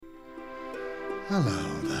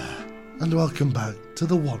Hello there, and welcome back to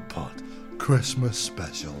the What Pod Christmas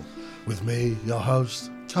Special with me, your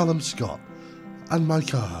host, Callum Scott, and my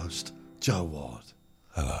co-host, Joe Ward.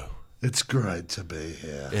 Hello. It's great to be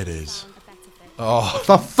here. It is. Oh,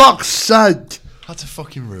 For fuck's sake! had to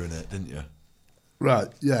fucking ruin it, didn't you? Right,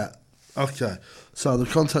 yeah. Okay, so the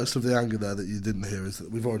context of the anger there that you didn't hear is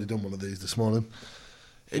that we've already done one of these this morning.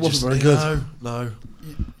 It wasn't very good. No.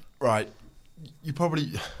 Right. You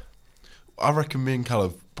probably... I reckon me and Cal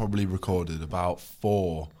have probably recorded about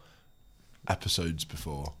 4 episodes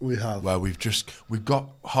before. We have. Where we've got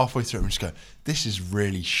halfway through and we just go, this is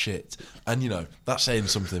really shit. And, you know, that's saying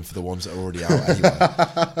something for the ones that are already out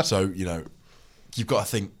anyway. So, you know, you've got to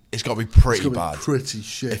think, it's got to be pretty bad. Pretty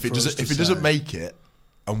shit. If it doesn't make it,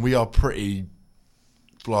 and we are pretty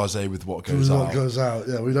blasé with what goes out. What goes out,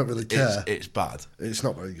 yeah, we don't really care. It's bad. It's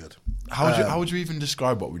not very good. How would you even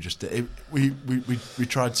describe what we just did? We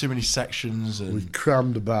tried too many sections and we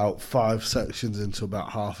crammed about 5 sections into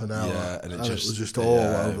about half an hour. Yeah, and it was just all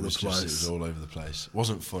over the place. It was all over the place. It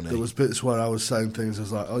wasn't funny. There was bits where I was saying things. I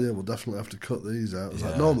was like, "Oh yeah, we'll definitely have to cut these out." I was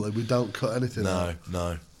like, normally we don't cut anything out.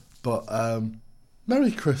 No. But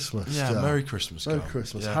Merry Christmas. Yeah, Joe. Merry Christmas. Merry Carl.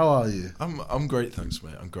 Christmas. Yeah. How are you? I'm great, thanks,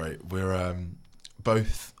 mate. I'm great. We're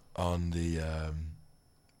both on the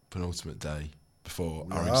penultimate day before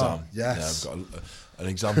our exam. Yes. Yeah, we've got an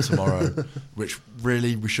exam tomorrow, which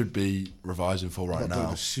really we should be revising for right now. Not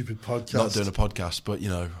doing a stupid podcast. Not doing a podcast, but, you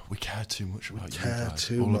know, we care too much about you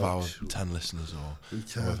guys. All of our 10 listeners or we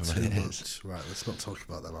care however too many it much. is. Right, let's not talk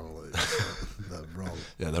about them analytics. They're wrong.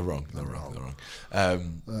 Yeah, they're wrong. They're wrong.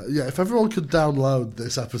 Yeah, if everyone could download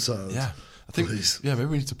this episode. Yeah, I think. Please. Yeah, maybe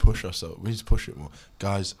we need to push ourselves. We need to push it more,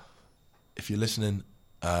 guys. If you're listening,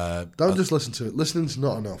 don't just listen to it. Listening's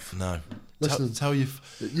not enough. No. Tell you.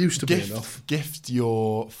 It used to be enough. Gift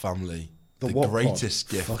your family the greatest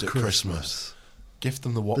gift at Christmas. Gift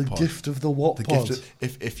them the What Pod. The gift of the What Pod.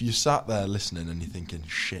 If you sat there listening and you're thinking,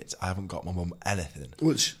 shit, I haven't got my mum anything.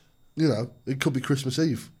 Which, you know, it could be Christmas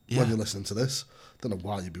Eve when Yeah. you're listening to this. Don't know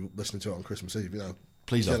why you'd be listening to it on Christmas Eve, you know.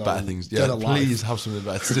 Please have better things. Get Yeah, a please life. have something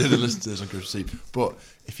better to do than listen to this on Christmas Eve. But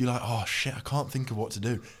if you're like, oh shit, I can't think of what to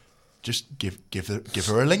do, just give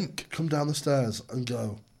her a link. Come down the stairs and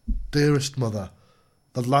go, dearest mother,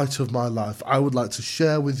 the light of my life, I would like to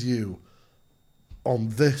share with you on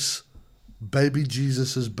this baby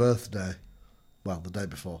Jesus' birthday. Well, the day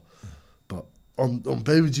before. But on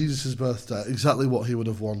baby Jesus' birthday, exactly what he would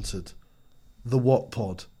have wanted. The What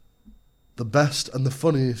Pod. The best and the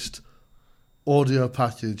funniest audio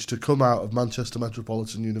package to come out of Manchester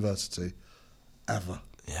Metropolitan University ever.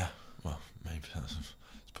 Yeah, well, maybe that's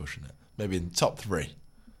pushing it. Maybe in top 3.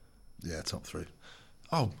 Yeah, top 3.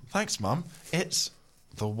 Oh, thanks, Mum. It's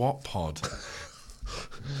the What Pod.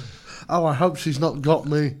 Oh, I hope she's not got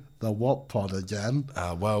me the What Pod again.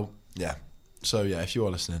 Well, yeah. So, yeah, if you are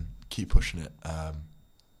listening, keep pushing it.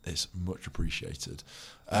 It's much appreciated.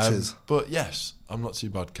 It is. But, yes, I'm not too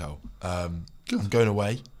bad, Cal. I'm going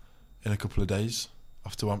away in a couple of days,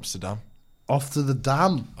 off to Amsterdam. Off to the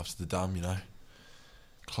dam. Off to the dam, you know.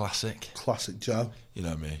 Classic Classic Joe. You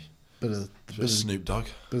know me. Bit of Snoop Dogg.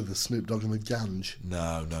 Bit of the Snoop Dogg and the ganj.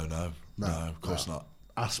 No, of course not.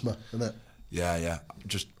 Asthma, isn't it? Yeah.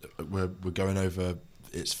 Just we're going over.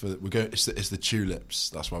 It's the Tulips.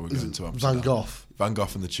 That's why we're going to Amsterdam. Van Gogh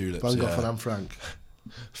and the Tulips. Van Gogh and Anne Frank.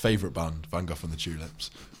 Favourite band, Van Gogh and the Tulips.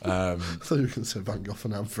 I thought you were going to say Van Gogh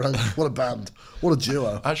and Anne Frank. What a band! What a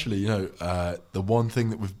duo! Actually, you know, the one thing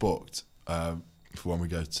that we've booked for when we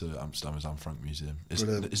go to Amsterdam is Anne Frank Museum. Is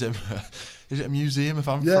it a museum of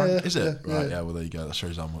Anne Frank? Yeah, is it? Yeah, right, yeah, well there you go. That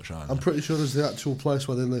shows how much I know. I'm pretty sure there's the actual place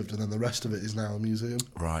where they lived and then the rest of it is now a museum.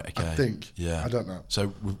 Right, okay. I think. Yeah. I don't know.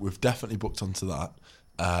 So we've definitely booked onto that.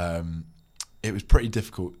 It was pretty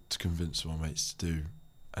difficult to convince my mates to do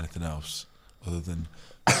anything else other than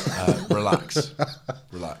relax.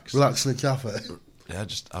 Relax in a cafe. Yeah,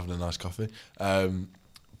 just having a nice coffee.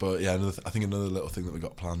 But yeah, I think another little thing that we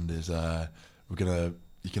got planned is you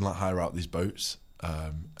can like hire out these boats,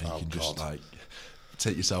 and you can just like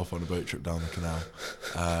take yourself on a boat trip down the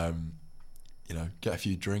canal. You know, get a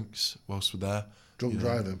few drinks whilst we're there. Drink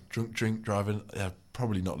driving. Yeah,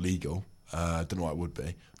 probably not legal. I don't know why it would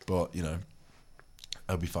be, but you know,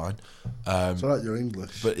 it'll be fine. So like you're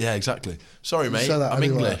English. But yeah, exactly. Sorry, mate. I'm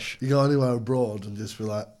anywhere. English. You go anywhere abroad and just be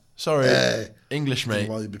like, sorry, hey. English, mate.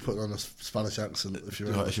 Why you'd be putting on a Spanish accent if you're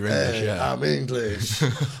English. If you're English, hey, yeah. I'm English.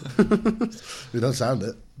 You don't sound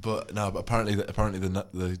it. But no, but apparently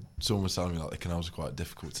someone was telling me like the canals are quite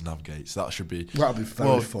difficult to navigate, so that should be very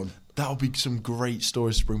fun. That'll be some great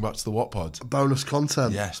stories to bring back to the What Pod. Bonus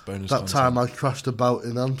content. Yes, bonus that content. time I crashed a boat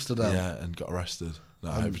in Amsterdam. Yeah, and got arrested. No,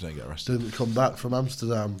 I hope you don't get arrested. Didn't come back from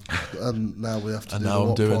Amsterdam, and now we have to And do now the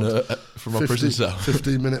I'm doing Watt it from my prison cell.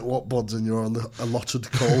 15-minute Watt pods in your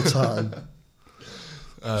allotted call time.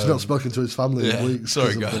 He's not spoken to his family in weeks.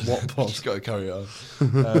 Sorry, because guys. of the Watt pod. Just got to carry on.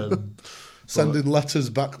 Sending letters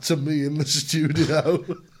back to me in the studio.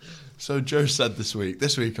 So Joe said this week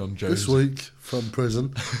on Joe's... This week from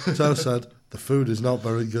prison, Joe said, the food is not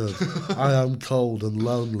very good. I am cold and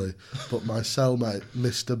lonely, but my cellmate,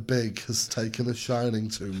 Mr. Big, has taken a shining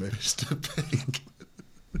to me. Mr. Big.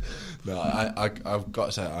 No, I've got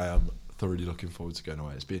to say I am thoroughly looking forward to going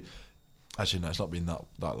away. It's been... Actually, no, it's not been that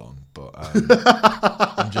long, but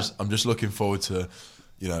I'm just looking forward to,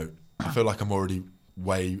 I feel like I'm already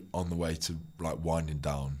way on the way to like winding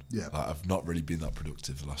down. Yeah. Like, I've not really been that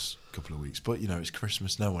productive the last couple of weeks, but it's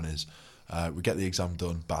Christmas, no one is. We get the exam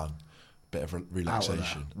done, bang, bit of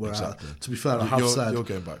relaxation. Exactly. To be fair, I have said, you're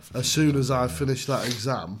going back for as soon as I finish that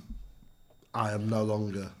exam, I am no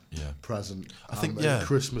longer present. I'm in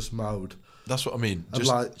Christmas mode. That's what I mean. And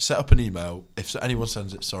Just set up an email. If anyone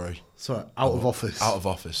sends it, sorry, out of office. Out of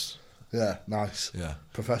office. Yeah, nice. Yeah.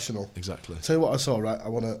 Professional. Exactly. Tell you what I saw, right? I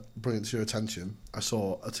want to bring it to your attention. I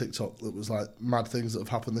saw a TikTok that was like mad things that have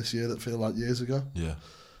happened this year that feel like years ago. Yeah.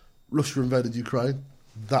 Russia invaded Ukraine.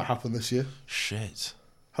 That happened this year. Shit.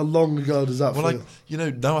 How long ago does that feel? Like,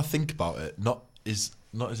 now I think about it, not is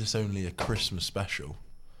this only a Christmas special,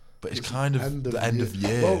 but it's kind of the end of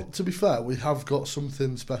year. Well, to be fair, we have got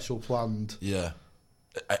something special planned. Yeah.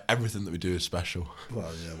 Everything that we do is special.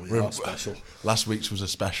 Well, yeah, we are special. Last week's was a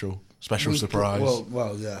special surprise.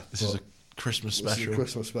 Well, yeah. This is a Christmas special. This is a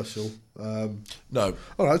Christmas special. No.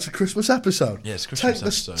 All right, it's a Christmas episode. Yeah, it's a Christmas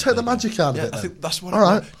episode. Take the magic out of it. I think that's what. All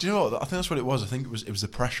right. Do you know what? I think that's what it was. I think it was the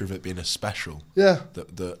pressure of it being a special. Yeah.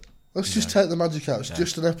 Let's just take the magic out. It's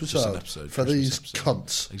just an episode. For these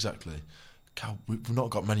cunts. Exactly. God, we've not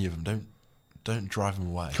got many of them. Don't drive them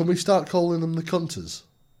away. Can we start calling them the cunters?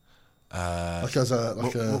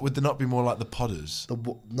 Would there not be more like the podders?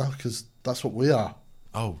 No, because that's what we are.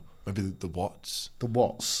 Oh, maybe the Watts. The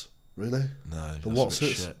Watts, really? No, the Watts.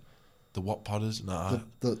 Shit. The What podders? No,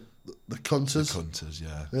 the cunters. The cunters,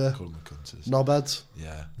 yeah. Call them the cunters. Knobheads.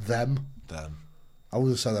 Yeah. Them. I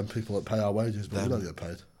wouldn't say them people that pay our wages, but we don't get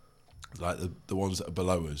paid. Like the ones that are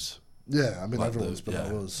below us. Yeah, I mean, like everyone's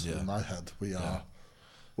below us. Yeah. In my head, we are.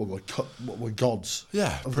 Well, we're gods.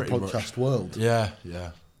 Yeah, of the podcast world. Yeah.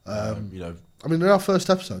 I mean, in our first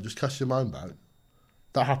episode, just cast your mind back.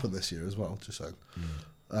 That happened this year as well. Just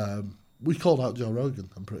saying. We called out Joe Rogan.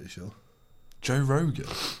 I'm pretty sure. Joe Rogan.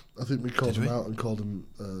 I think we called him out and called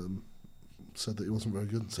him. Said that he wasn't very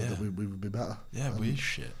good. Said that we would be better. Yeah, we is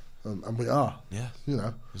shit. And we are. Yeah.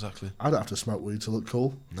 Exactly. I don't have to smoke weed to look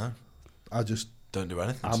cool. No. I just don't do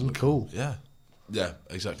anything. I'm cool. Yeah. Yeah,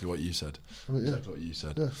 exactly what you said. Exactly what you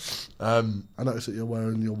said. Yeah. I noticed that you're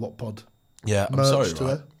wearing your What Pod. Yeah, I'm sorry,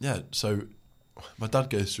 right? Yeah, so my dad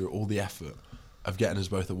goes through all the effort of getting us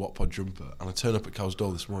both a What Pod jumper, and I turn up at Cal's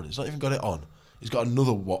door this morning. He's not even got it on. He's got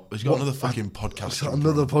another another fucking podcast. He's got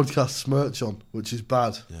another podcast smirch on, which is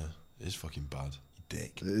bad. Yeah, it is fucking bad. You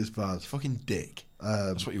dick. It is bad. It's fucking dick.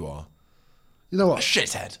 That's what you are. You know what? A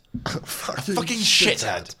shithead. fucking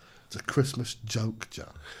shithead. It's a Christmas joke, Jan.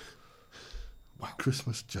 Wow.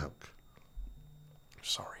 Christmas joke.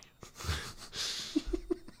 Sorry.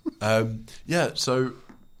 So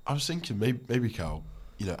I was thinking maybe Cal,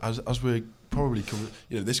 as we're probably coming,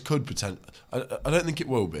 this could pretend. I don't think it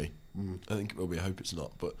will be. I think it will be. I hope it's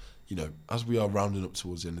not. But as we are rounding up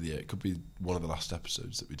towards the end of the year, it could be one of the last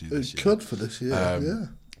episodes that we do this year. It could for this year. Yeah.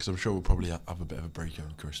 Because I'm sure we'll probably have a bit of a break over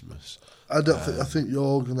Christmas. I think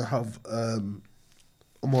you're going to have a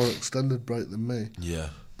more extended break than me. Yeah.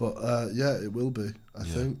 But it will be. I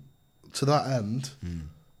think. To that end,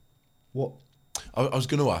 what? I was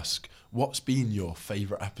going to ask, what's been your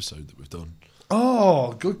favourite episode that we've done?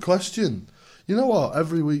 Oh, good question. You know what?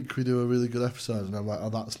 Every week we do a really good episode, and I'm like, oh,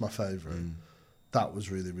 that's my favourite. That was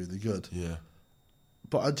really, really good. Yeah.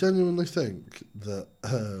 But I genuinely think that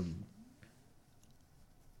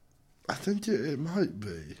I think it might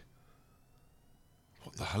be.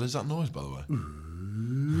 What the hell is that noise, by the way?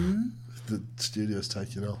 The studio's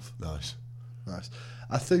taking off. Nice.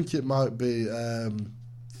 I think it might be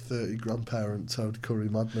 30 Grandparent Toad Curry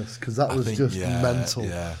Madness, because that was just mental.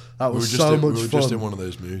 Yeah. That was so much fun. We were just in one of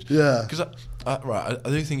those moods. Yeah. Because I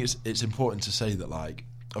do think it's important to say that, like,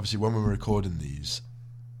 obviously when we're recording these,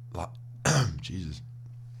 like, Jesus,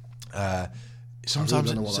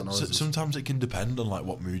 sometimes it can depend on like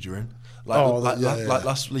what mood you're in.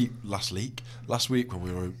 Last week when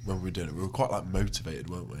we were doing it, we were quite like motivated,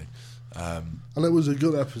 weren't we? And it was a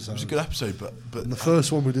good episode. It was a good episode, but and the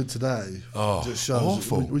first one we did today just shows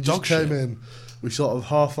awful. We just came in we sort of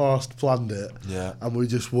half-arsed planned it, and we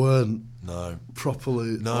just weren't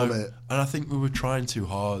properly on it. And I think we were trying too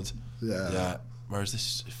hard. Yeah. Whereas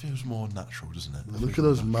this, it feels more natural, doesn't it? Look at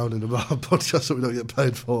us moaning about a podcast that we don't get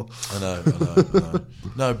paid for. I know.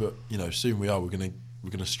 No, but soon we are. We're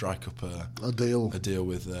gonna strike up a deal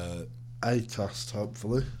with Acast,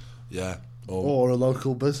 hopefully. Yeah. Or a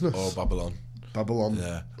local business. Or Babylon.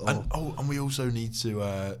 Yeah. And we also need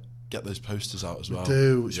to get those posters out as well.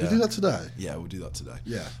 Should we do that today? Yeah, we'll do that today.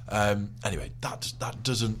 Yeah. Anyway, that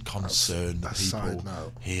doesn't concern the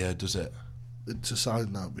people here, does it? It's a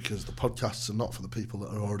side note because the podcasts are not for the people that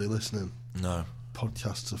are already listening. No.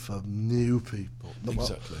 Podcasts are for new people.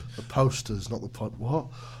 Exactly. The posters, not the pod. What?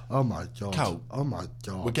 Oh my god. Cal, oh my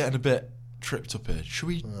god. We're getting a bit tripped up here. Should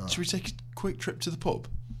we take a quick trip to the pub?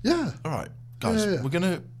 Yeah. All right, guys. Yeah. We're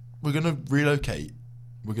gonna relocate.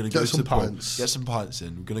 We're gonna go to the pub, get some pints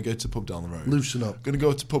in. We're gonna go to pub down the road. Loosen up. We're gonna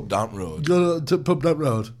go to pub down the road. Go to pub down the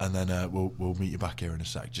road. And then we'll meet you back here in a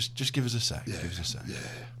sec. Just give us a sec. Yeah. Give us a sec. Yeah.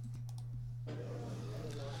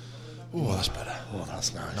 Oh, that's better. Oh,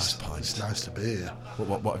 that's nice. Nice pint. It's nice to be here.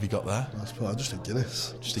 What have you got there? Nice pint. Just a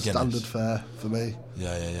Guinness. Just a Guinness. Standard fare for me.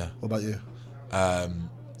 Yeah. What about you? A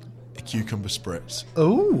cucumber spritz.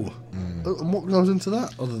 Oh. And what goes into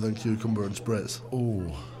that other than cucumber and spritz?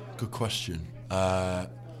 Oh, good question.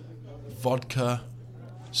 Vodka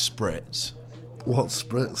spritz. What's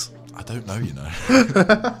spritz? I don't know,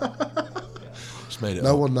 Just made it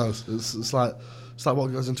No up. one knows. It's like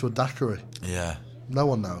what goes into a daiquiri. Yeah. No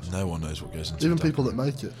one knows. No one knows what goes into Even a people daiquiri.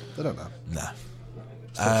 that make it, they don't know. Nah.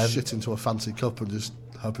 Just shit into a fancy cup and just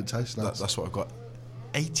hope it tastes nice. That's what I've got.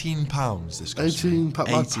 £18 this cost £18. My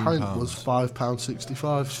pint £18. was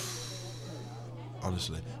 £5.65.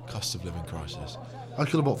 Honestly, cost of living crisis. I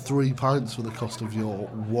could have bought 3 pints for the cost of your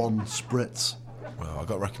one spritz. Well, I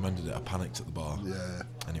got recommended it. I panicked at the bar. Yeah.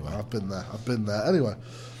 Anyway. I've been there. Anyway,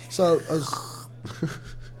 so as...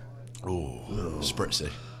 Spritzy.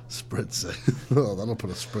 Spritzy. Oh, that'll put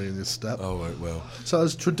a spring in your step. Oh, it will. So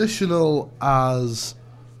as traditional as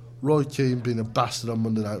Roy Keane being a bastard on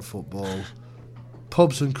Monday Night Football,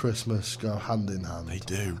 pubs and Christmas go hand in hand. They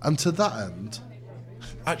do. And to that end...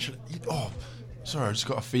 Actually, sorry, I just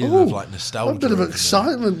got a feeling of like nostalgia. A bit of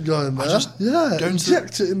excitement going there.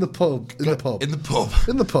 Inject it in the pub. In the pub.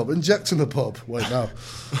 Inject in the pub. Wait, now.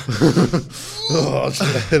 I'm just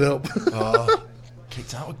going to hit up.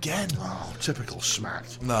 Kicked out again. Oh, typical smack.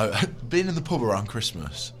 No, being in the pub around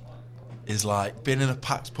Christmas is like being in a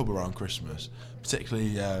packed pub around Christmas,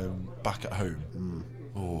 particularly back at home.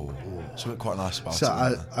 Something quite nice about it.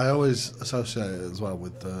 I always associate it as well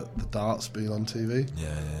with the darts being on TV.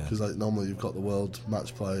 Yeah. Because like normally you've got the World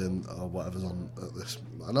Match Play or whatever's on at this.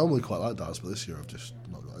 I normally quite like darts, but this year I've just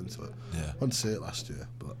not got into it. Yeah. I went to see it last year,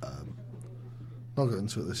 but not got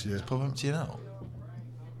into it this year. Is pub empty now?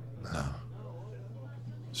 No.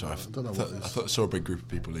 Sorry, I thought I saw a big group of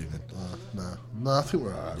people leaving. No, I think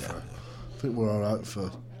we're alright for it. I think we're alright for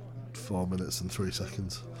 4 minutes and 3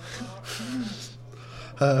 seconds.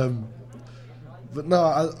 But no,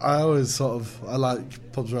 I always I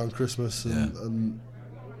like pubs around Christmas and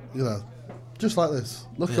just like this.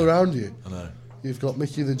 Look around you. I know. You've got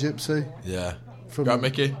Mickey the Gypsy. Yeah. Go on,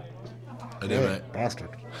 Mickey. I do, mate.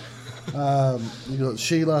 Bastard. You've got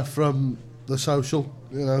Sheila from The Social.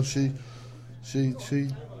 She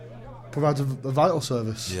provides a vital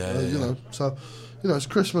service. So, it's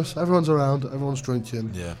Christmas. Everyone's around. Everyone's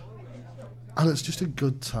drinking. Yeah. And it's just a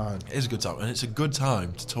good time. It is a good time, and it's a good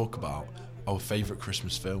time to talk about our favourite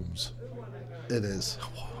Christmas films. It is.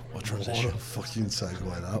 What transition? What a fucking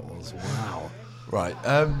segue that was. Wow. Right.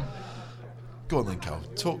 Go on then, Cal.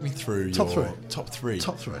 Talk me through your top three.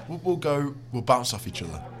 Top three. We'll bounce off each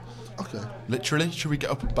other. Okay. Literally? Should we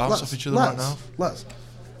get up and bounce off each other right now? Let's.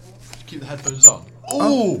 Keep the headphones on.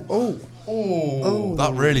 Oh.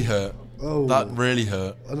 That really hurt. Oh. That really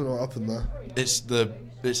hurt. I don't know what happened there.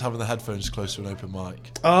 It's having the headphones close to an open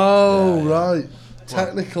mic. Oh, yeah. Right.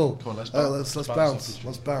 Technical. Come on, let's bounce.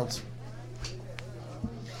 Let's bounce.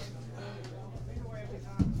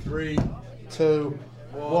 3, 2,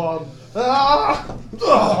 1. Ah!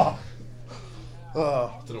 I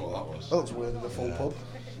don't know what that was. That was weird in a full pub.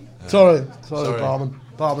 Sorry,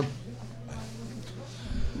 barman.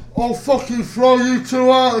 I'll fucking throw you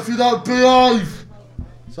two out if you don't behave.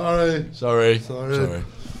 Sorry.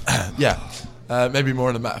 Yeah. Maybe more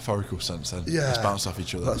in a metaphorical sense then. Yeah. Let's bounce off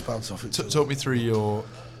each other. Talk me through your...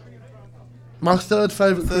 My third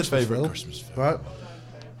favourite Christmas film. Right.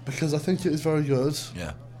 Because I think it is very good.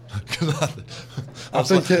 Yeah. I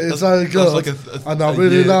think it is very good. And I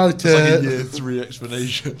really like it. It's like a year 3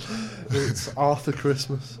 explanation. It's Arthur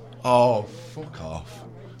Christmas. Oh, fuck off.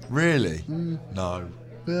 Really? No.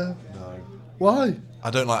 Yeah. No. Why? I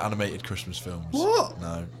don't like animated Christmas films. What?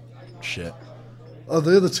 No. Shit. Oh,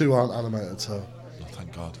 the other two aren't animated, so... Oh,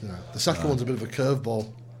 thank God. Yeah. The second one's a bit of a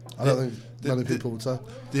curveball. I don't think many people would say.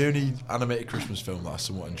 The only animated Christmas film that I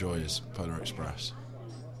somewhat enjoy is Polar Express.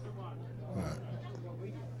 Right.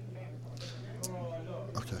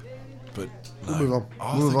 Okay. But no. We'll move on.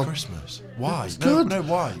 Arthur Christmas. Why? It's No, good. no,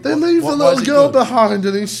 why? They leave Why the little is it girl good? behind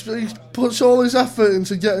and he puts all his effort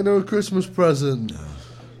into getting her a Christmas present.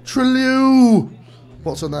 Trilliou!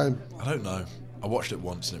 What's her name? I don't know. I watched it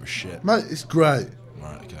once and it was shit. Mate, it's great.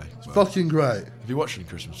 Right, okay. Well, Fucking great. have you watched any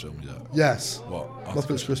Christmas films yet? Yes. What?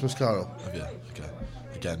 Muppets Christmas Carol. Have you? Okay.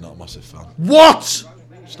 Again, not a massive fan. What?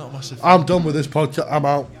 It's not a massive fan. I'm done with this podcast. I'm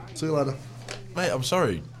out. See you later. Mate, I'm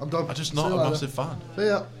sorry. I'm done. I'm just See not you a later. massive fan. See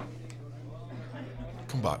ya.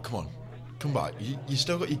 Come back, come on. Come back. You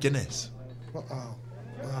still got your Guinness. Oh.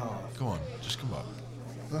 Come on, just come back.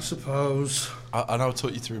 I suppose. And I'll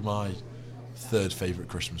talk you through my third favourite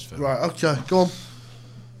Christmas film. Right, okay, go on.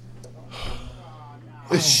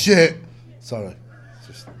 It's shit. Sorry.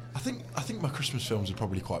 I think my Christmas films are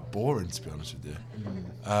probably quite boring, to be honest with you.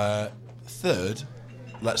 Third,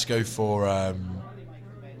 let's go for Home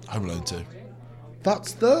Alone 2.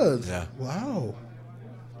 That's third? Yeah. Wow.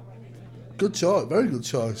 Good choice. Very good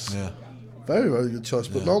choice. Yeah. Very, very good choice.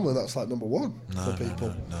 But Yeah. normally that's like number one for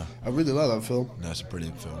people. No. I really like that film. No, it's a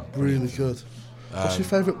brilliant film. Really good. What's your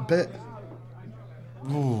favourite bit?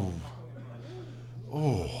 Ooh.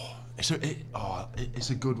 Oh. It's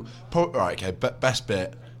a good. Right, okay. Best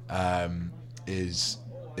bit is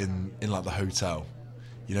in like the hotel.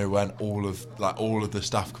 You know, when all of the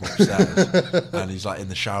staff come upstairs and he's like in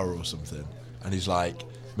the shower or something, and he's like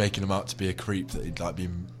making him out to be a creep that he'd like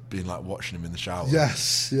been like watching him in the shower.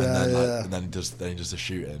 Yes, yeah, and then, yeah. And then he does the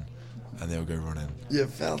shooting, and they'll go running. You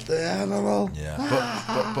filthy animal.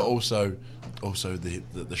 Yeah, but also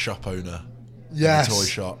the shop owner. Yes. In the toy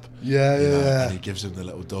shop. Yeah, you know, yeah. And he gives him the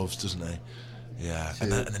little doves, doesn't he? Yeah. And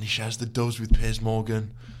then he shares the doves with Piers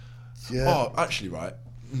Morgan. Yeah. Oh, actually, right.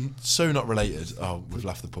 So not related. Oh, we've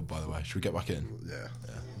left the pub, by the way. Should we get back in? Yeah.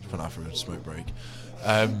 Just went out for a smoke break.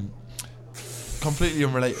 Completely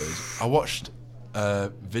unrelated. I watched a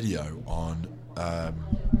video on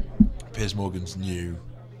Piers Morgan's new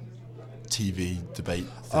TV debate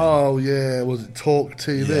thing. Oh yeah, was it Talk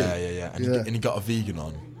TV? Yeah. And he got a vegan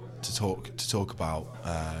on to talk about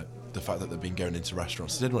the fact that they've been going into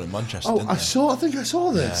restaurants. They did one in Manchester. Oh, didn't I they? think I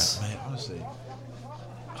saw this. Yeah, mate, honestly.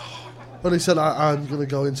 When he said, "I'm going to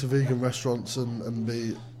go into vegan restaurants and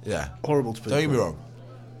be horrible to people." Don't get me wrong.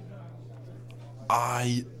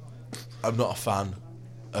 I am not a fan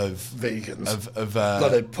of vegans. Of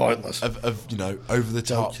bloody pointless. Of over the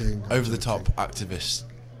top Joking. activist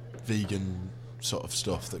vegan sort of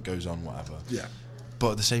stuff that goes on, whatever. Yeah.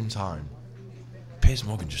 But at the same time, Piers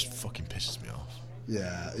Morgan just fucking pisses me off.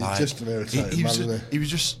 Yeah, he's Like, just an irritating man, isn't he was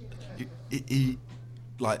just he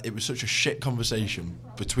like, it was such a shit conversation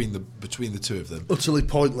between the two of them. Utterly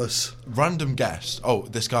pointless. Random guest. Oh,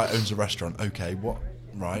 this guy owns a restaurant. Okay, what?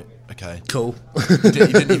 Right. Okay. Cool. He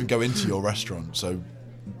didn't even go into your restaurant, so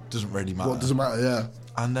doesn't really matter. What doesn't matter? Yeah.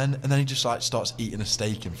 And then he just like starts eating a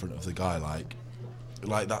steak in front of the guy, like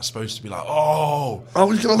that's supposed to be like, oh,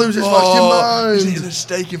 he's gonna lose his fucking mind. He's eating a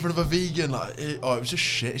steak in front of a vegan. It was just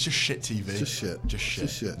shit. It's just shit TV. Just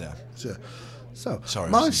shit. Yeah. So, Sorry,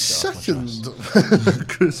 my I just need to get second off my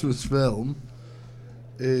Christmas film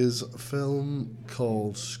is a film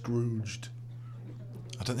called Scrooged.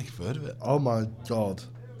 I don't think I've heard of it. Oh my god,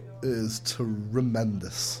 it is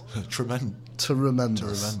tremendous. Tremendous.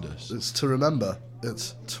 Tremendous. It's to remember.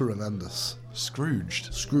 It's tremendous. Scrooged.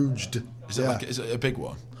 Is it a big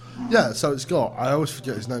one? Yeah, so it's got, I always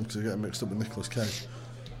forget his name because I get him mixed up with Nicolas Cage.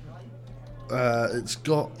 It's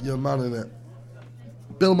got your man in it,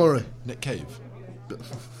 Bill Murray. Nick Cave.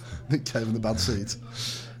 Nick Cave in the bad seat.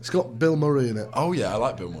 It's got Bill Murray in it. Oh yeah, I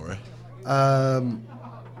like Bill Murray.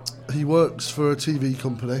 He works for a TV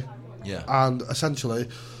company. Yeah. And essentially,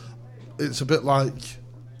 it's a bit like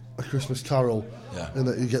A Christmas Carol. Yeah. In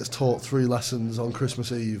that he gets taught 3 lessons on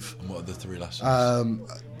Christmas Eve. And what are the 3 lessons?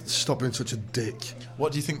 Stop being such a dick.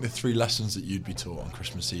 What do you think the 3 lessons that you'd be taught on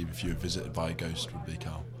Christmas Eve if you were visited by a ghost would be,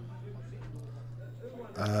 Carl?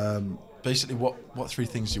 Basically, what 3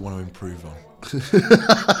 things do you want to improve on?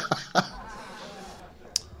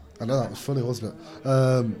 I know, that was funny, wasn't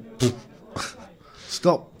it?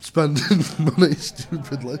 Stop spending money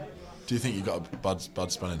stupidly. Do you think you got a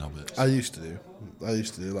bad spending habit? I used to do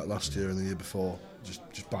like last year and the year before.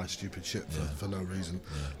 Just buy stupid shit for no reason.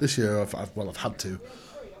 Yeah. This year I've had to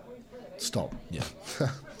Stop. Yeah.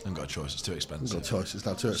 I've got a choice. It's too expensive. Got a choice. It's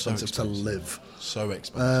now too expensive to live. So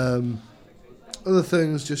expensive. Other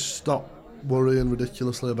things, just stop worrying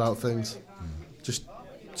ridiculously about things. Just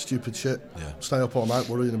stupid shit. Yeah. Stay up all night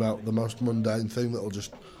worrying about the most mundane thing that'll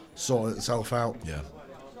just sort itself out. Yeah.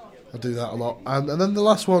 I do that a lot. And then the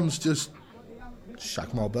last one's just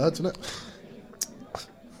shag more birds, innit?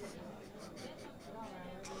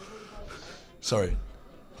 Sorry.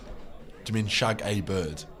 Do you mean shag a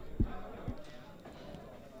bird?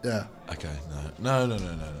 Yeah. Okay, no.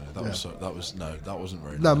 That wasn't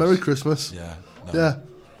very nice. No, Merry Christmas. Yeah. No. Yeah.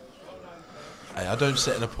 Hey, I don't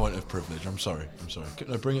sit in a point of privilege. I'm sorry.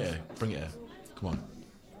 No, bring it here. Come on.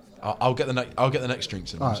 I'll get the next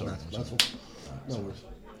drinks in. I'm sorry. No worries.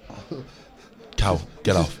 Cal,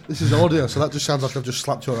 get off. This is audio, so that just sounds like I've just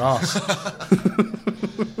slapped your ass.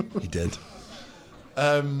 He did.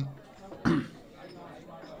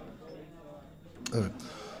 Anyway,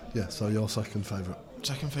 yeah, so your second favourite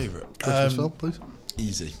Christmas film, please?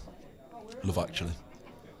 Easy. Love Actually.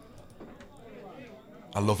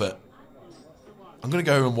 I love it. I'm going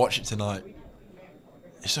to go and watch it tonight.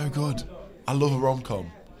 It's so good. I love a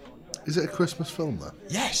rom-com. Is it a Christmas film, though?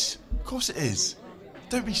 Yes, of course it is.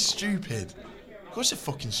 Don't be stupid. Of course it's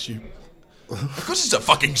fucking stupid. Of course it's a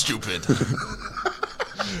fucking stupid.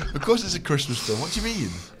 Of course it's a Christmas film. What do you mean?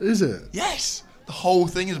 Is it? Yes. The whole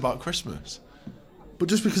thing is about Christmas. But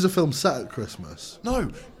just because a film's set at Christmas?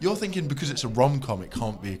 No, you're thinking because it's a rom-com it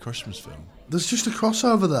can't be a Christmas film. There's just a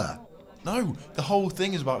crossover there. No, the whole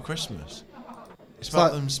thing is about Christmas. It's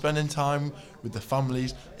about them spending time with their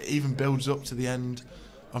families. It even builds up to the end.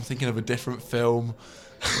 I'm thinking of a different film.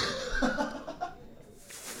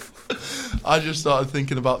 I just started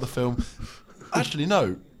thinking about the film. Actually,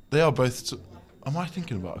 no. They are both... Am I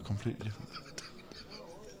thinking about a completely different...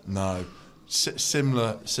 No.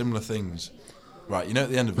 Similar things. Right, you know at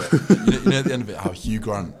the end of it... you know at the end of it how Hugh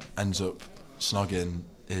Grant ends up snogging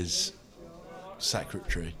his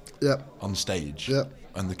secretary on stage. Yep.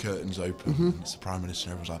 And the curtains open, and it's the Prime Minister,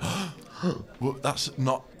 and everyone's like, well, that's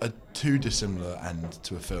not a too dissimilar end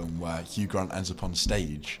to a film where Hugh Grant ends up on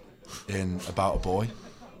stage in About a Boy.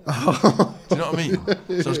 Do you know what I mean?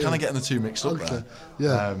 So I was kind of getting the two mixed up there.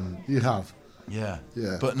 Yeah, you have. Yeah.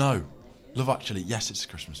 Yeah. But no, Love Actually, yes, it's a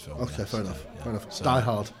Christmas film. Okay, yes, fair enough. yeah. Fair enough. So, Die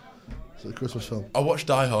Hard. Is it a Christmas film? I watched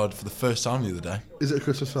Die Hard for the first time the other day. Is it a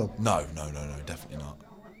Christmas film? No, definitely not.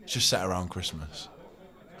 It's just set around Christmas.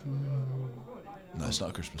 No, it's not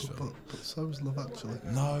a Christmas film. But so is Love Actually.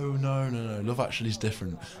 No. Love Actually is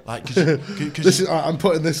different. Like, cause I'm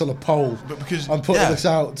putting this on a poll. But because I'm putting this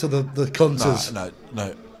out to the cunters. No.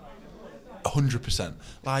 100%.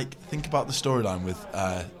 Like, think about the storyline with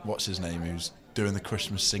what's his name, who's doing the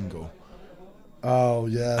Christmas single. Oh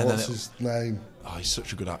yeah, And what's his name? Oh, he's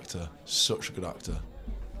such a good actor.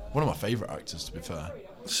 One of my favourite actors, to be fair.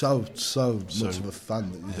 So much of a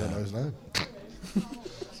fan that you don't know his name.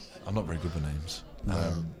 I'm not very good with names.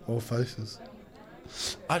 Or faces.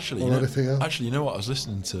 Actually, or anything else. Actually, you know what? I was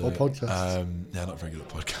listening to... Or podcasts. Yeah, not very good at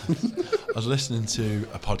podcasts. I was listening to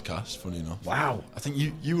a podcast, funny enough. Wow. I think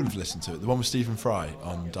you would have listened to it. The one with Stephen Fry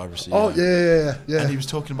on Diary. Oh, yeah. And he was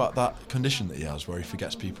talking about that condition that he has where he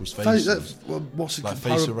forgets people's faces. What's it like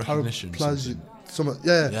called? facial recognition. Yeah.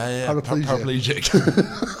 Paraplegic.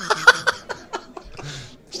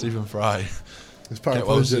 Stephen Fry. It's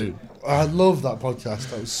paraplegic. I love that podcast.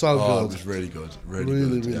 That was so good. It was really good.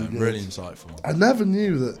 Really good. Really insightful. I never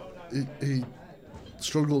knew that he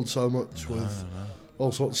struggled so much with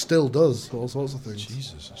all sorts. Still does all sorts of things.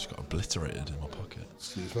 Jesus, I just got obliterated in my pocket.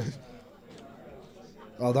 Excuse me.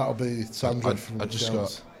 Oh, that'll be Sandra from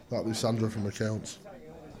Accounts. That'll be Sandra from Accounts.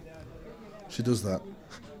 She does that.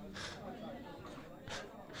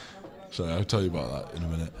 Sorry, I'll tell you about that in a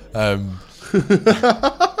minute.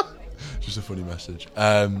 Just a funny message.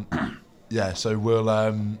 Yeah, so we'll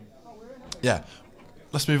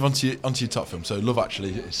let's move on to your top film. So Love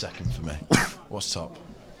Actually is second for me. What's top?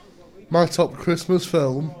 My top Christmas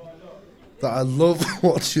film that I love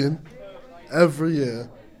watching every year.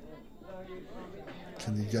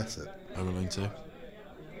 Can you guess it? Home Alone 2.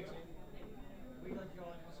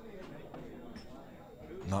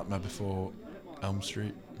 Nightmare Before Elm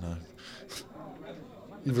Street. No.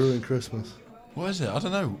 You've ruined Christmas. What is it? I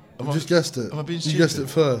don't know. You just guessed it. Am I being stupid? You guessed it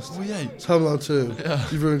first. Oh, yeah. It's Home Alone 2. Yeah.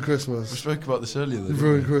 You've ruined Christmas. We spoke about this earlier. You've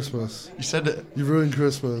ruined Christmas. You said it. You've ruined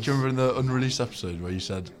Christmas. Do you remember in the unreleased episode where you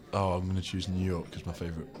said, "Oh, I'm going to choose New York because my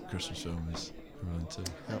favourite Christmas film is Home Alone 2"?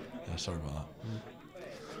 Yep. Yeah, sorry about that.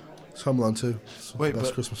 It's Home Alone 2. It's Wait, the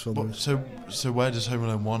best Christmas film. But, so where does Home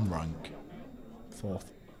Alone 1 rank? Fourth.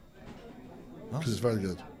 Nice. Because it's very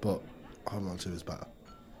good, but Home Alone 2 is better.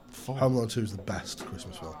 Fourth. Home Alone 2 is the best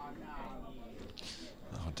Christmas film.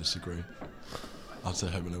 I disagree. I'd say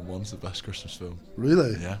Home Alone 1's the best Christmas film.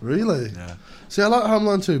 Really? Yeah. Really? Yeah. See, I like Home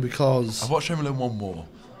Alone 2 because... I've watched Home Alone 1 more,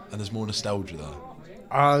 and there's more nostalgia there.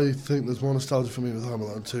 I think there's more nostalgia for me with Home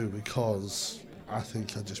Alone 2 because I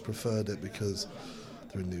think I just preferred it because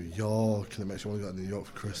they're in New York and it makes you want to go to New York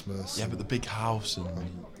for Christmas. Yeah, but the big house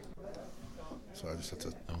and... Sorry, I just had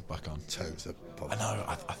to back on. change the podcast. I know,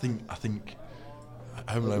 I think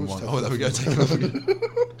Home Alone 1... take Oh, there we go, take it off again.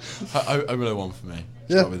 Home Alone 1 for me.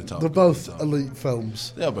 Yeah, Start with the top, they're both the top. elite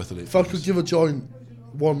films. They are both elite If films. I could give a joint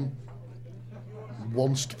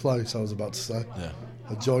once place, I was about to say. Yeah.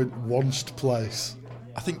 A joint once place.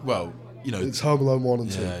 I think, well, you know... It's Home Alone 1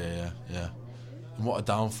 and 2. Yeah. And what a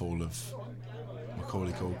downfall of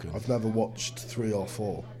Macaulay Culkin. I've never watched 3 or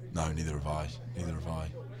 4. No, neither have I.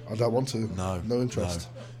 I don't want to. No. No interest.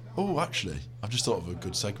 No. Oh, actually, I've just thought of a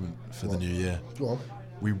good segment for the new year. Go on.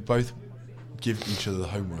 We both give each other the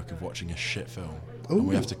homework of watching a shit film. Ooh. And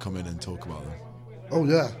we have to come in and talk about them. Oh,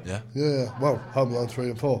 yeah. Yeah? Yeah. Well, Home Alone 3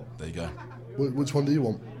 and 4. There you go. Which one do you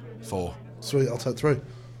want? 4. Sweet, I'll take 3.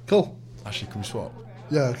 Cool. Actually, can we swap?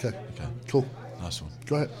 Yeah, okay. Okay. Cool. Nice one.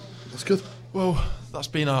 Great. That's good. Well, that's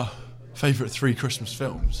been our favourite 3 Christmas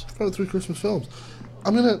films. About 3 Christmas films.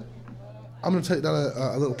 I'm gonna take down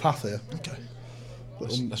a little path here. Okay.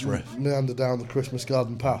 Let's riff. Meander down the Christmas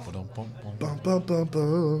garden path. Bum, bum, bum. Bum, bum, bum,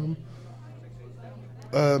 bum.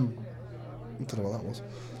 I don't know what that was.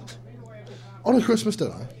 On a Christmas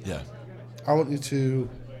dinner, Yeah. I want you to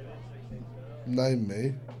name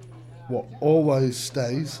me what always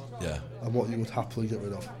stays Yeah. and what you would happily get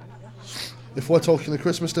rid of. If we're talking a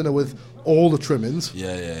Christmas dinner with all the trimmings,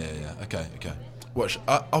 Yeah. Okay. Watch.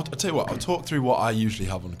 I'll tell you what. I'll talk through what I usually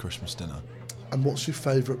have on a Christmas dinner. and what's your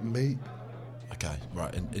favourite meat? Okay,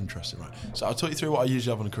 right. Interesting, right. So I'll talk you through what I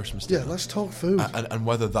usually have on a Christmas dinner. Yeah, let's talk food. And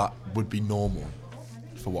whether that would be normal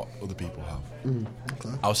for what other people have. Okay.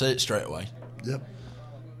 I'll say it straight away. Yep.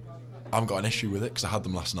 I haven't got an issue with it because I had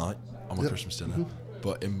them last night on my Christmas dinner.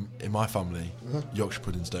 But in my family, Yorkshire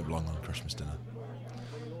puddings don't belong on a Christmas dinner.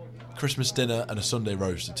 Christmas dinner and a Sunday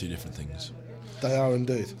roast are 2 different things. They are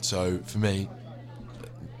indeed. So for me,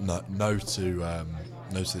 no to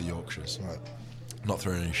the Yorkshires. Right. Not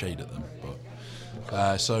throwing any shade at them,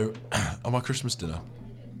 but so on my Christmas dinner,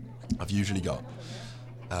 I've usually got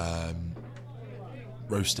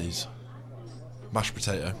roasties, mashed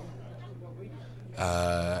potato,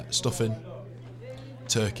 stuffing,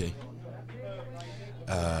 turkey.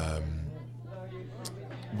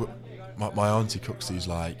 My auntie cooks these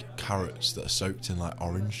like carrots that are soaked in like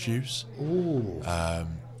orange juice. Ooh.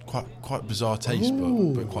 Quite bizarre taste,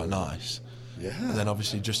 but quite nice. Yeah. And then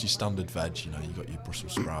obviously just your standard veg, you got your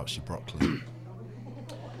Brussels sprouts, your broccoli.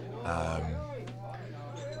 Am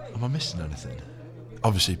I missing anything?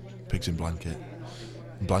 Obviously pigs in blanket.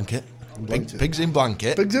 Pigs in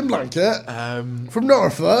blanket. Pigs in blanket. From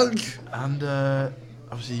Norfolk. And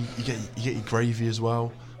obviously you get your gravy as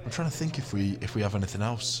well. I'm trying to think if we have anything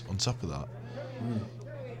else on top of that.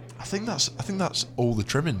 I think that's all the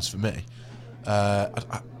trimmings for me.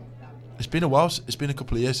 It's been a while. It's been a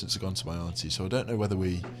couple of years since I've gone to my auntie, so I don't know whether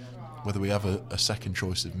we have a second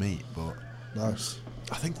choice of meat. But Nice.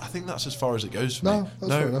 I think that's as far as it goes for No, me.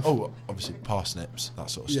 that's fair enough. Oh, obviously parsnips, that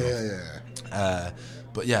sort of stuff. Yeah.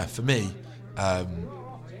 But yeah, for me, the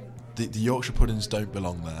Yorkshire puddings don't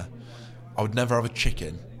belong there. I would never have a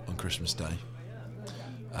chicken on Christmas Day.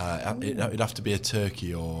 It'd have to be a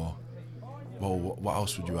turkey or, well, what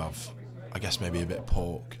else would you have? I guess maybe a bit of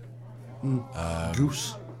pork.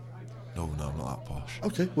 Goose. No, I'm not that posh.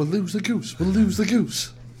 Okay, we'll lose the goose. We'll lose the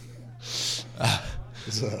goose.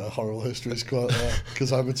 It's a horrible history quote there,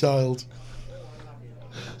 because I'm a child.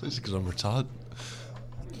 It's because I'm retarded.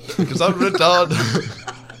 Because I'm retarded.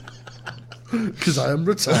 Because I am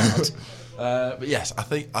retarded. But yes, I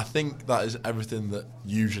think that is everything that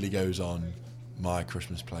usually goes on my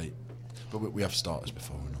Christmas plate. But we have starters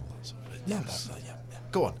before and all that sort of thing. Nice. Yeah.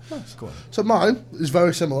 Go on. Nice. Go on. So mine is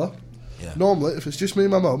very similar. Yeah. Normally, if it's just me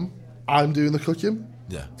and my mum, I'm doing the cooking.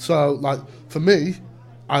 Yeah. So, like, for me,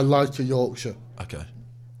 I like a Yorkshire. Okay.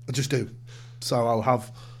 I just do. So I'll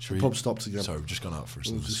have Should the we- pub stops again. Sorry, we've just gone out for a We've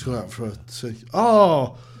snooze. just gone out for a tea.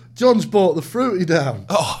 Oh, John's bought the fruity down.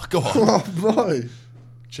 Oh, go on. Oh, boy.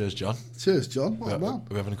 Cheers, John. Cheers, John. What a man. Are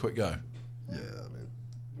we having a quick go? Yeah, I mean,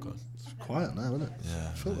 Go on. it's quiet now, isn't it?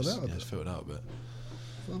 Yeah. Filtered out a bit. It's filtered out a bit.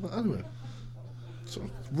 But anyway, so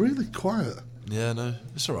really quiet. Yeah, no,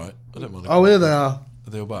 it's all right. I don't mind. Oh, here they are. Are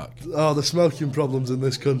they all back? Oh, the smoking problems in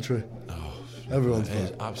this country. Oh, Everyone's it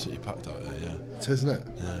is back. absolutely packed out there. Yeah. It is, isn't it?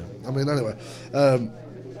 Yeah. I mean, anyway.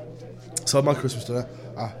 So my Christmas dinner.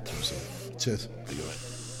 Cheers. There you go, mate.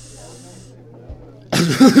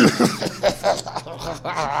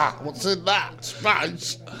 What's in that?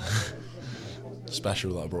 Spice?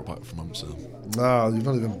 Special that I brought back from Amsterdam. No, you've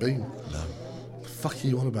not even been. No. The fuck are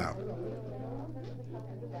you on about?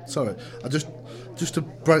 Sorry, I just to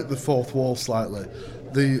break the fourth wall slightly,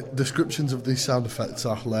 the descriptions of these sound effects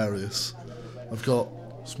are hilarious. I've got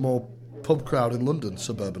small pub crowd in London,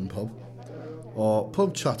 suburban pub, or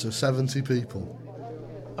pub chatter, 70 people.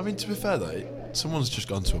 I mean, to be fair though, someone's just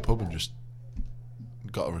gone to a pub and just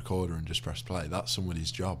got a recorder and just pressed play. That's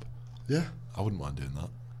somebody's job. Yeah. I wouldn't mind doing that.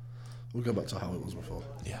 We'll go back to how it was before.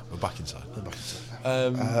 Yeah, we're back inside.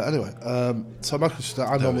 Anyway, so my Christmas,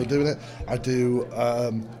 I'm normally doing it. I do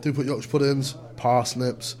put Yorkshire puddings,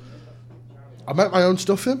 parsnips. I make my own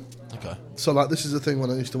stuffing. Okay. So like this is the thing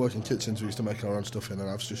when I used to work in kitchens, we used to make our own stuffing, and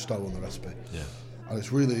I've just stolen the recipe. Yeah. And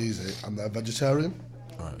it's really easy, and they're vegetarian.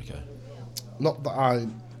 Right. Okay. Not that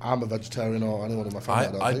I'm a vegetarian or anyone in my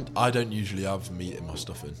family. I don't think. I don't usually have meat in my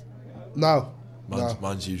stuffing. No.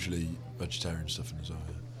 Mine's usually vegetarian stuffing as well.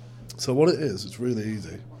 Yeah. So what it is, it's really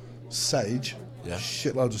easy. Sage. Yeah.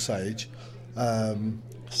 Shitloads of sage.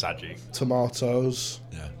 Saggy. Tomatoes.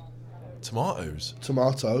 Yeah.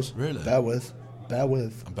 Tomatoes. Really? Bear with.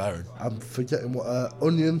 I'm bearing. I'm forgetting what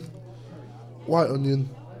onion, white onion,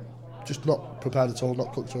 just not prepared at all,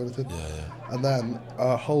 not cooked or anything. Yeah. And then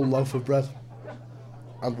a whole loaf of bread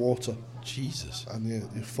and water. Jesus. And you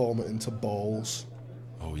form it into balls.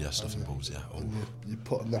 Oh yeah, stuffing balls. Yeah. Oh. And you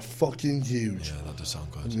put them. They're fucking huge. Yeah, that does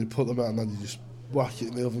sound good. And you put them out, and then you just whack it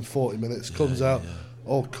in the oven. 40 minutes comes out,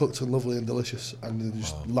 all cooked and lovely and delicious, and then you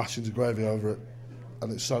just lash into gravy over it,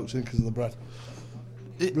 and it soaks in because of the bread.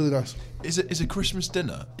 Really nice. Is a Christmas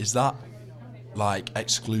dinner, is that like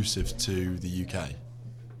exclusive to the UK?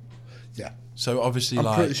 Yeah. So obviously,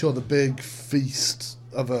 I'm pretty sure the big feast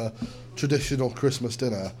of a traditional Christmas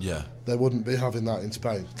dinner, they wouldn't be having that in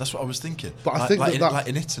Spain. That's what I was thinking. But I think like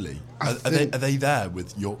in Italy, are they there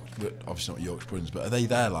with York? Obviously not Yorkshire puddings, but are they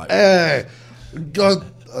there like? Hey, God,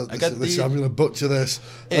 I'm going to butcher this.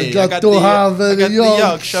 Hey, I got to have the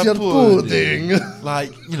Yorkshire pudding.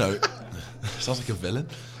 Like, you know, sounds like a villain.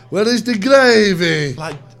 Where is the gravy?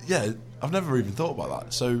 Like, yeah, I've never even thought about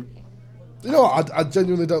that. So, you know what? I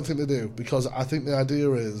genuinely don't think they do, because I think the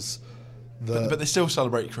idea is that... But they still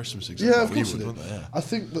celebrate Christmas exactly of course they do. Wouldn't they? Yeah. I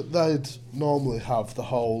think that they'd normally have the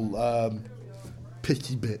whole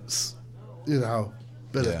picky bits, you know,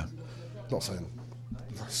 bit of, not saying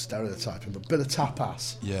stereotyping, but bit of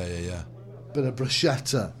tapas. Yeah. Bit of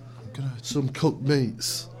bruschetta. Some cooked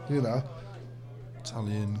meats, you know.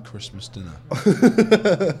 Italian Christmas dinner.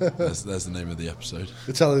 There's the name of the episode.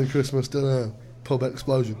 Italian Christmas dinner, pub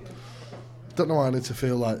explosion. Don't know why I need to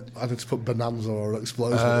feel like I need to put bonanza or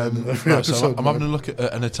explosion in every episode. So I'm having a look at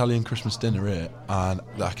an Italian Christmas dinner here, and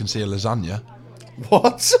I can see a lasagna.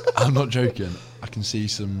 What? I'm not joking. I can see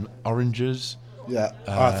some oranges. Yeah,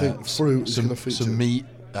 I think fruit is going to feature. Some meat,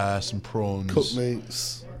 some prawns. Cooked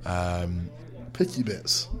meats. Picky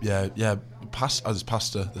bits. Yeah. There's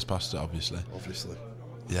pasta, obviously.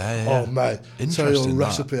 Yeah. Oh, mate. Tell you a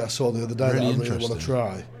recipe I saw the other day that I really want to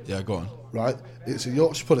try. Yeah, go on. Right? It's a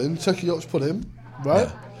Yorkshire pudding. Take a Yorkshire pudding, right?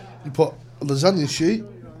 Yeah. You put a lasagna sheet.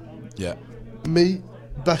 Yeah. Meat,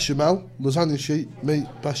 bechamel, lasagna sheet, meat,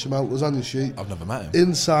 bechamel, lasagna sheet. I've never met him.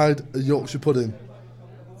 Inside a Yorkshire pudding.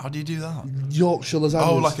 How do you do that? Yorkshire lasagna.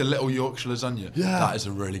 Oh, like a little Yorkshire lasagna. Yeah. That is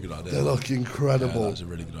a really good idea. They look incredible. Yeah, that's a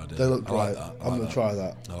really good idea. They look great. Like that. I'm going to try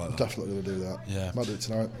that. I like I'm that. definitely going to do that. Yeah. Might do it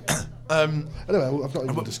tonight. Anyway, I've not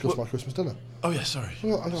even discussed my Christmas dinner. Oh, yeah, sorry.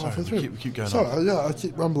 Well, We keep going sorry, on. I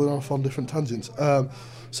keep rambling off on different tangents.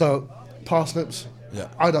 So, parsnips, Yeah.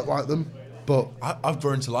 I don't like them, but I've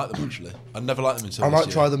grown to like them, actually. I never liked them until I this might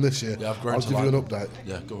year. try them this year. Yeah, I've grown I'll to give like you an them. update.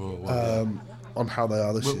 Yeah, go On how they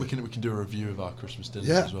are this year. we can do a review of our Christmas dinners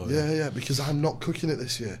as well. Yeah, because I'm not cooking it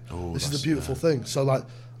this year. Oh, this is the beautiful thing. So, like,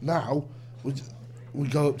 now, we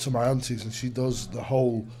go up to my auntie's and she does the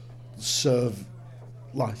whole serve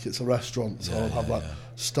like it's a restaurant. So I'll have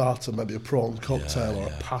starter, maybe a prawn cocktail or a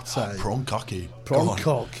pate. Oh, prawn cocky. Prawn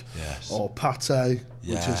cock. Yes. Or pate,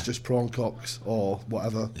 which is just prawn cocks or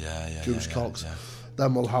whatever. Goose cocks. Yeah.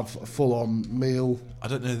 Then we'll have a full-on meal. I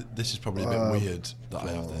don't know, this is probably a bit weird that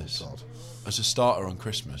I have this. God. As a starter on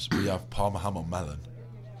Christmas, we have Parma ham on melon.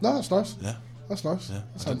 No, that's nice. Yeah. That's nice. Yeah.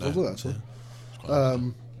 That sounds lovely, actually. Yeah. It's quite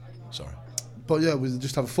nice. Sorry. But yeah, we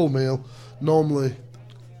just have a full meal. Normally,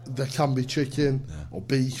 there can be chicken or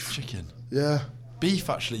beef. Chicken. Yeah. Beef,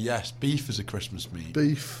 actually, yes. Beef is a Christmas meat.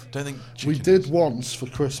 Beef. Don't think chicken We did once for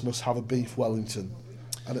Christmas have a beef Wellington,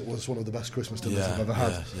 and it was one of the best Christmas dinners I've ever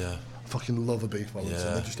had. Yeah. Fucking love a beef Wellington.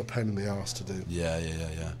 Yeah. They're just a pain in the arse to do. Yeah.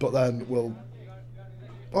 But then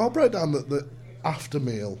I'll break down the after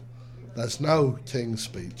meal There's no King's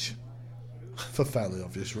Speech, for fairly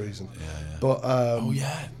obvious reason. Yeah. But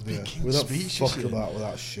big King's we don't Speech. fuck about with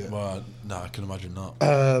that shit. Well, no, I can imagine not.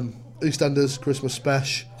 EastEnders Christmas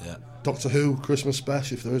Special. Yeah. Doctor Who Christmas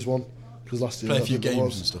Special, if there is one. Because last year Play a few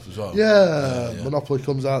games and stuff as well. Yeah, Monopoly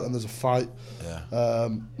comes out and there's a fight. Yeah.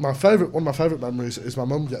 One of my favourite memories is my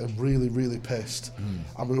mum getting really, really pissed,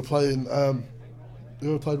 and we were playing. You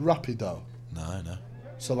ever played Rapido? No.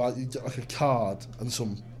 So like you get like a card and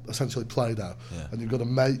some essentially Play-Doh, and you've got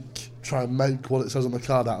to try and make what it says on the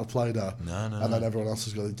card out of Play-Doh. And then everyone else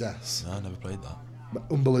has got to guess. No, I never played that.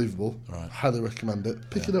 Unbelievable. Right. Highly recommend it.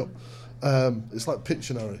 Pick it up. It's like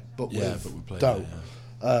Pictionary, but with we played dough.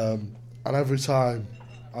 it, And every time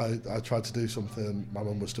I tried to do something, my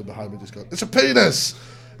mum was stood behind me just going, "It's a penis!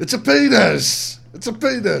 It's a penis! It's a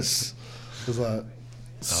penis!" It was like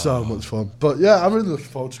so much fun. But yeah, I'm really looking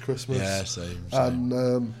forward to Christmas. Yeah, same.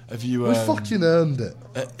 And have you? We fucking earned it.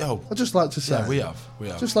 I'd just like to say. Yeah, we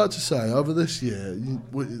have. Just like to say, over this year,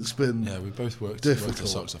 it's been we both worked difficult. The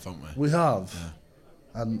socks off, haven't we? We have. Yeah.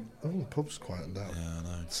 And the pub's quietened out. Yeah, I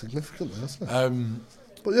know. Significantly, hasn't it?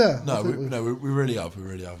 But yeah. We really have,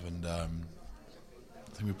 and I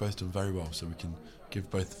think we've both done very well. So we can give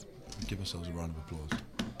ourselves a round of applause.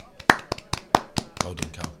 Well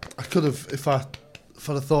done, Cal. I could have, if I'd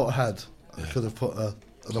have thought ahead, I could have put an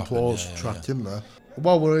applause track in there.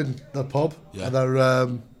 While we're in the pub, are there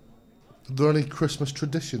any Christmas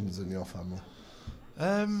traditions in your family?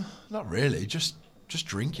 Not really. Just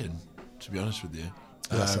drinking. To be honest with you,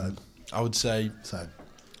 same. I would say Same.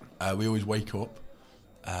 We always wake up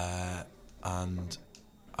and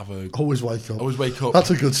have a always wake up. Always wake up.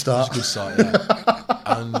 That's a good start. That's a good start. Yeah.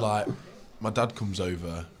 And like my dad comes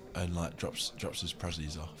over and like drops his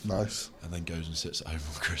prezzies off. Nice. And then goes and sits at home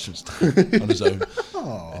on Christmas Day on his own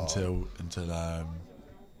until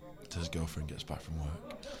his girlfriend gets back from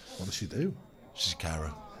work. What does she do? She's a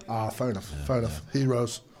carer. Fair enough. Fair enough.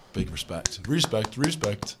 Heroes. Big respect. Respect.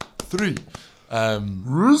 3.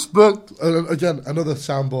 Respect. Again, another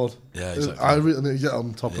soundboard. Yeah, exactly. I really need to get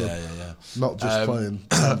on top of not just playing.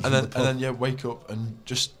 and then wake up and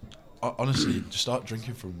just honestly just start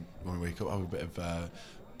drinking from when we wake up. Have a bit of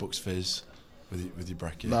Bucks Fizz with your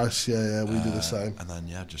brekkie. Nice, yeah, we do the same. And then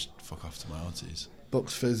just fuck off to my aunties.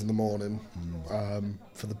 Bucks Fizz in the morning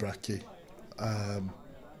for the brekkie.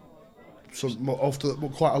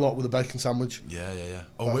 Quite a lot with a bacon sandwich. Yeah.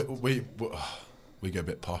 Oh, we go a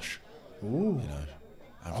bit posh. Ooh. You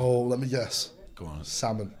know. Let me guess. Go on.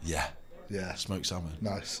 Salmon. Yeah. Yeah. Smoked salmon.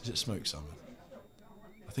 Nice. Is it smoked salmon?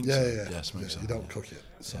 I think so. Yeah, smoked salmon. You don't cook it.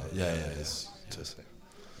 So It's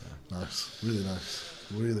nice. Really nice.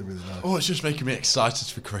 Really, really nice. Oh, it's just making me excited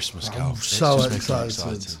for Christmas, Cal. I'm so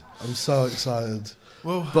excited. I'm so excited.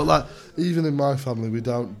 Well, but like, even in my family, we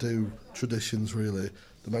don't do traditions really.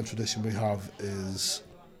 The main tradition we have is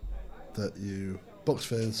that you Bucks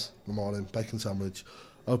Fizz in the morning, bacon sandwich,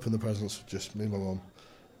 open the presents for just me and my mum,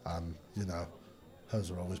 and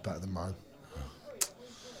hers are always better than mine.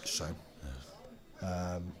 Same.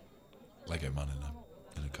 Yeah. Lego man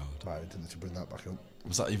in a card. Right, didn't need to bring that back up.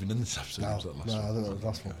 Was that even in this episode? No, was that last no, one? I think that was the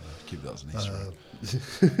last one. Keep that as an Easter egg.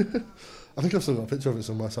 I think I've still got a picture of it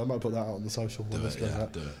somewhere, so I might put that out on the social. Do it.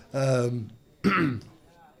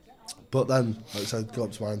 But then, like I said, go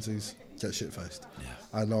up to my auntie's, get shit faced. Yeah.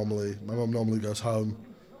 My mum normally goes home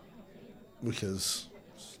because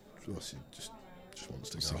she just wants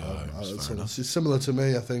to go home. She's similar to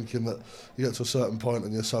me, I think, in that you get to a certain point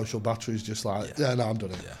and your social battery's just like, I'm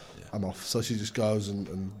done it. Yeah. I'm off. So she just goes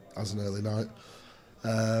and has an early night.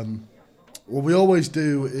 What we always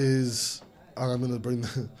do is, and I'm going to bring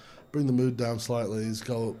the mood down slightly, is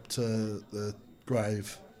go up to the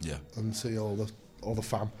grave and see all the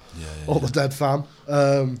fam, the dead fam.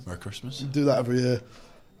 Merry Christmas. Do that every year.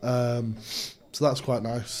 So that's quite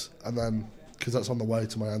nice. And then, because that's on the way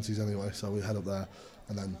to my auntie's anyway, so we head up there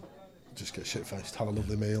and then just get shit-faced, have a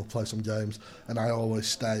lovely meal, play some games. And I always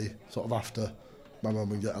stay sort of after my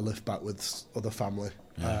mum and get a lift back with other family.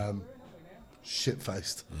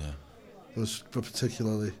 Shit-faced. Yeah. It was a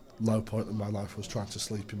particularly low point in my life was trying to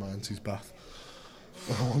sleep in my auntie's bath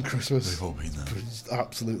on Christmas. We've all been there.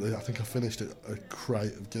 Absolutely. I think I finished a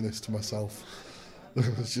crate of Guinness to myself.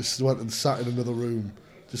 Just went and sat in another room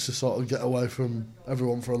just to sort of get away from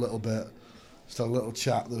everyone for a little bit. Just had a little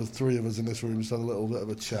chat. There were 3 of us in this room, just had a little bit of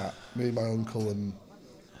a chat. Me, my uncle, and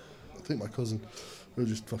I think think my cousin. We were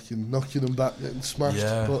just fucking knocking them back, getting smashed.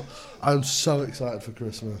 Yeah. But I'm so excited for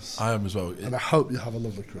Christmas. I am as well. And I hope you have a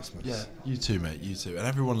lovely Christmas. Yeah, you too, mate. You too, and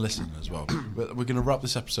everyone listening as well. We're going to wrap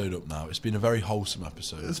this episode up now. It's been a very wholesome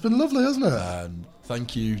episode. It's been lovely, hasn't it?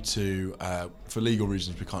 Thank you to, for legal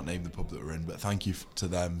reasons, we can't name the pub that we're in, but thank you to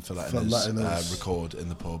them for letting us record in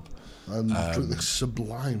the pub. And drink this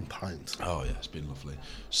sublime pint. Oh yeah, it's been lovely.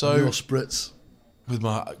 So your spritz. With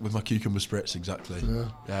my cucumber spritz, exactly.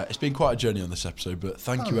 Yeah, it's been quite a journey on this episode, but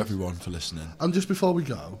thank you everyone for listening. And just before we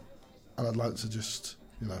go, and I'd like to just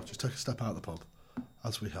take a step out of the pub,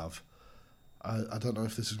 as we have. I don't know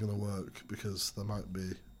if this is going to work because there might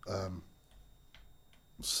be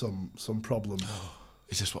some problem.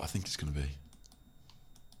 Is this what I think it's going to be?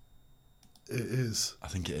 It is. I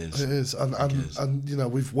think it is. It is, and you know,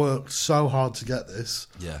 we've worked so hard to get this.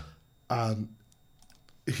 Yeah. And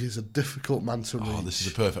he's a difficult man to reach. Oh, this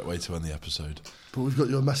is a perfect way to end the episode. But we've got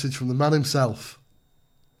your message from the man himself,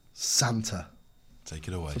 Santa. Take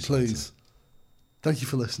it away, so please, thank you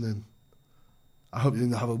for listening. I hope you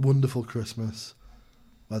have a wonderful Christmas,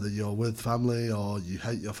 whether you're with family or you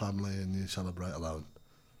hate your family and you celebrate alone.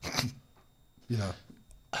 You know,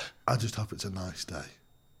 I just hope it's a nice day.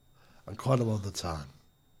 And quite a lot of the time,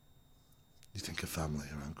 you think of family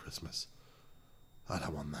around Christmas. I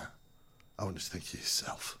don't want that. I want you to think of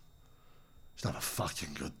yourself. Just have a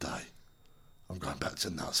fucking good day. I'm going back to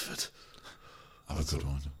Nasford. Have a good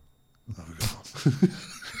one. Have a good one.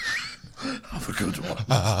 Have a good one.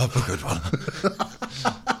 Have a good one.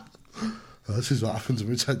 This is what happens when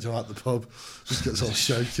we take you out the pub. Just gets all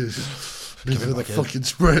shaky. Leave with a fucking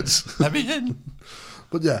spritz. Let me in.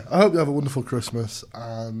 But yeah, I hope you have a wonderful Christmas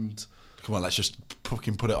and... Come on, let's just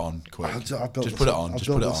fucking put it on quick. I've just put it on. I've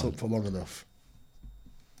built this up for long enough.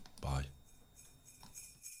 Bye.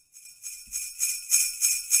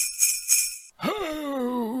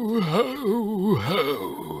 Ho, ho,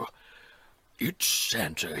 ho. It's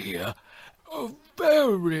Santa here. A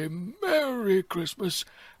very Merry Christmas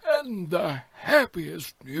and the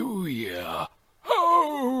happiest New Year.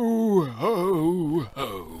 Ho, ho,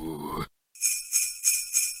 ho.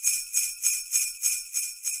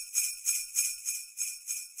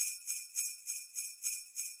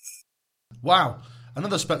 Wow,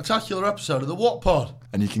 another spectacular episode of the What Pod.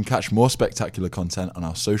 And you can catch more spectacular content on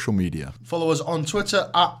our social media. Follow us on Twitter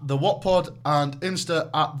at the What Pod and Insta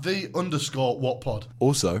at _What Pod.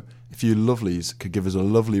 Also, if you lovelies could give us a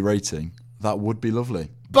lovely rating, that would be lovely.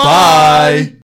 Bye!